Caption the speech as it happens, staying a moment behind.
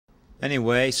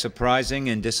Anyway, surprising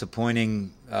and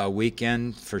disappointing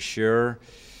weekend for sure.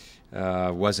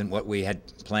 Wasn't what we had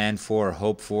planned for or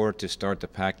hoped for to start the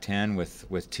Pac-10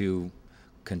 with two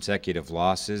consecutive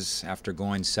losses after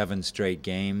going 7 straight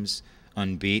games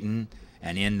unbeaten,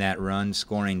 and in that run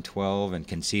scoring 12 and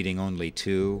conceding only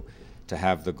 2, to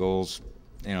have the goals,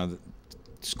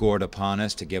 scored upon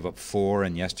us. To give up 4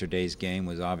 in yesterday's game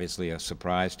was obviously a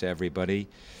surprise to everybody.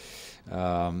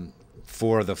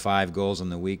 4 of the 5 goals on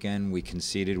the weekend we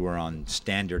conceded were on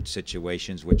standard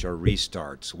situations, which are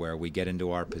restarts, where we get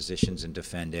into our positions and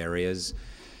defend areas.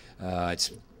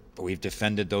 We've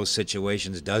defended those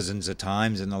situations dozens of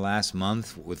times in the last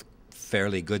month with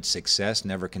fairly good success,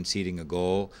 never conceding a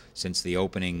goal since the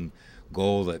opening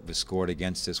goal that was scored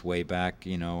against us way back,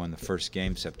 in the first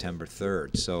game, September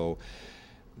 3rd. So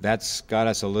that's got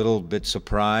us a little bit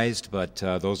surprised, but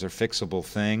those are fixable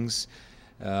things.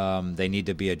 They need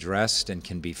to be addressed and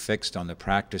can be fixed on the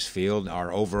practice field.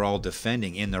 Our overall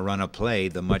defending in the run of play,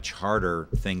 the much harder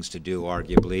things to do,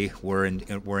 arguably,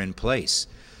 were in place.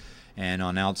 And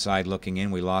on outside looking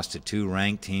in, we lost to 2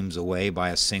 ranked teams away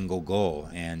by a single goal.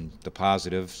 And the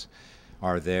positives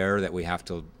are there that we have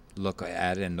to look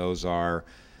at, and those are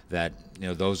that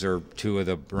those are 2 of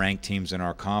the ranked teams in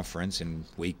our conference, and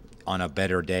we, on a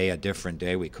better day, a different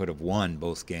day, we could have won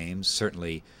both games.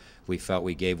 Certainly, we felt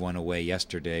we gave one away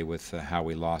yesterday with how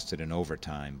we lost it in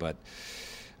overtime. But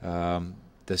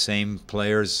the same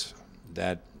players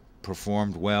that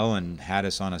performed well and had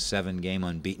us on a 7-game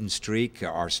unbeaten streak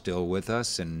are still with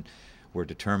us, and we're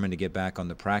determined to get back on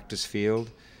the practice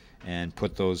field and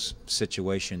put those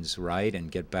situations right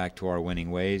and get back to our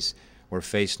winning ways. We're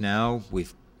faced now.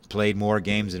 We've played more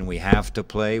games than we have to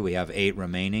play. We have 8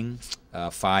 remaining,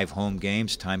 5 home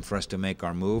games. Time for us to make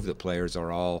our move. The players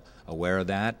are all aware of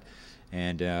that,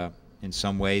 and in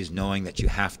some ways, knowing that you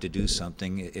have to do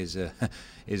something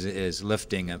is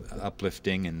lifting,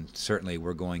 uplifting, and certainly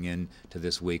we're going into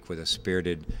this week with a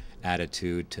spirited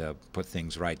attitude to put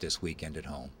things right this weekend at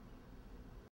home.